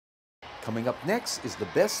Coming up next is the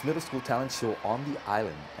best middle school talent show on the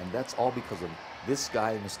island, and that's all because of this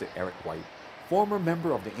guy, Mr. Eric White, former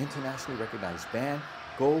member of the internationally recognized band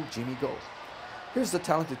Go Jimmy Go. Here's the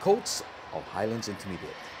talented coach of Highlands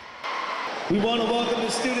Intermediate. We want to welcome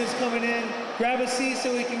the students coming in. Grab a seat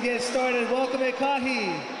so we can get started. Welcome at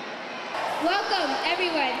Kahi. Welcome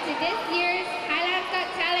everyone to this year's Highlands Got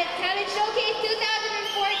Talent Showcase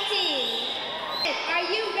 2014. Are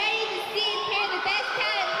you ready to see and hear the best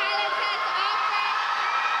talent Highlands has to offer?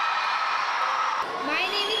 My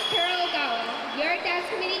name is Kuro Ogawa, your dance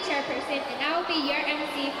committee chairperson, and I will be your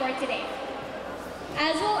MC for today.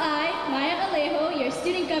 As will I, Maya Alejo, your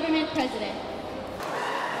student government president.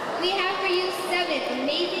 We have for you 7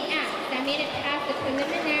 amazing acts that made it past the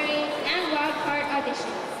preliminary and wild card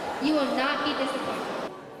auditions. You will not be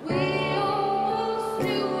disappointed. We almost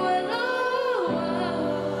do it all.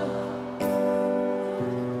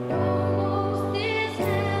 Almost is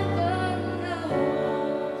never known.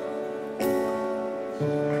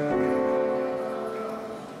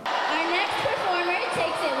 Our next performer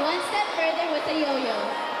takes it one step further with a yo-yo.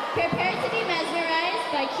 Prepare to be mesmerized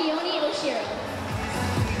by Keone Oshiro.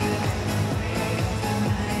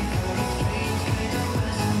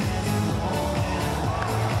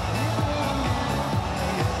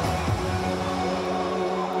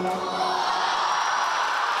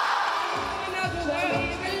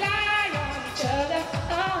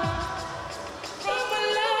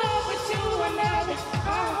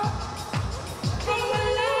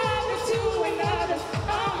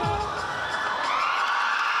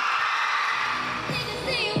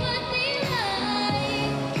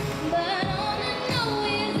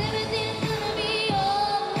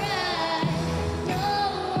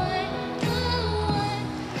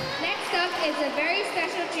 Is a very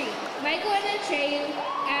special treat. Michael and Atreyu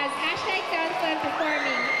as #SoundsFun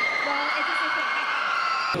performing while it's a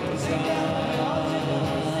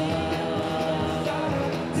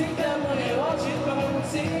Take that money, watch it burn,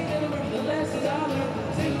 sing in the river, the lessons I learned.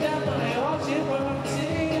 Take that money, watch it burn,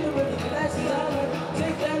 sing in the river, the lessons I learned.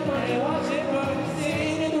 Take that money, watch it burn,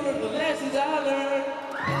 sing in the river, the lessons I learned.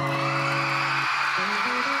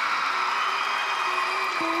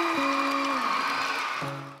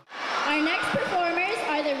 Our next performers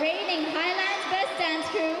are the reigning Highlands Best Dance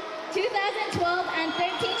Crew 2012 and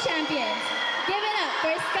 13 champions. Give it up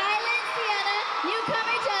for Skyland Sienna,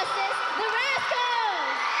 Newcomer Justice, the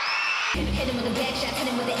Rascals! Hit him with a back shot,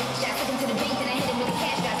 hit him with the X shot, took him to the bank, then I hit him with the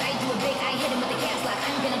cash drops. I do it big, I hit him with the cash lock.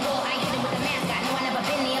 I'm gonna go, I hit him with the mascot. No, I never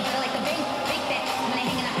been there, but I like the big that when I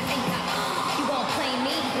hanging out my tank top. You gon' play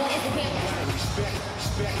me, you on Instagram.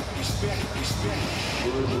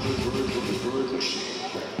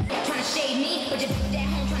 Trying to shade me, but just that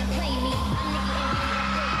home trying to play me. I'm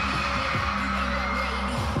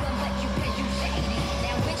but you cause you shady.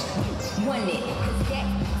 Now which one it? Cause that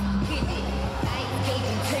hit it. I gave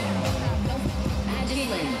it to you. No, I just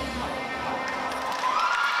didn't.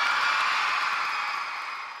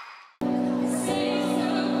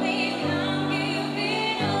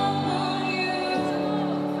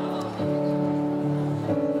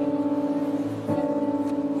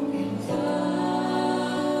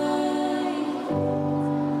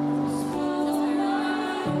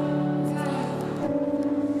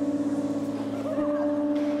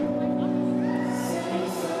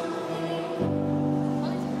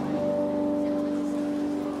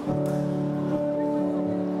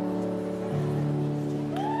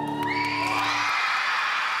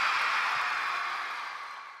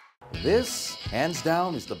 This, hands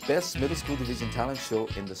down, is the best middle school division talent show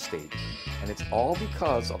in the state. And it's all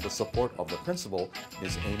because of the support of the principal,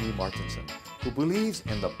 Ms. Amy Martinson, who believes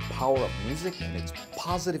in the power of music and its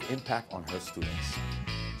positive impact on her students.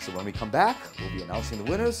 So when we come back, we'll be announcing the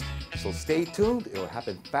winners, so stay tuned. It'll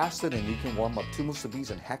happen faster than you can warm up 2 Musubi's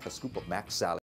and hack a scoop of Mac salad.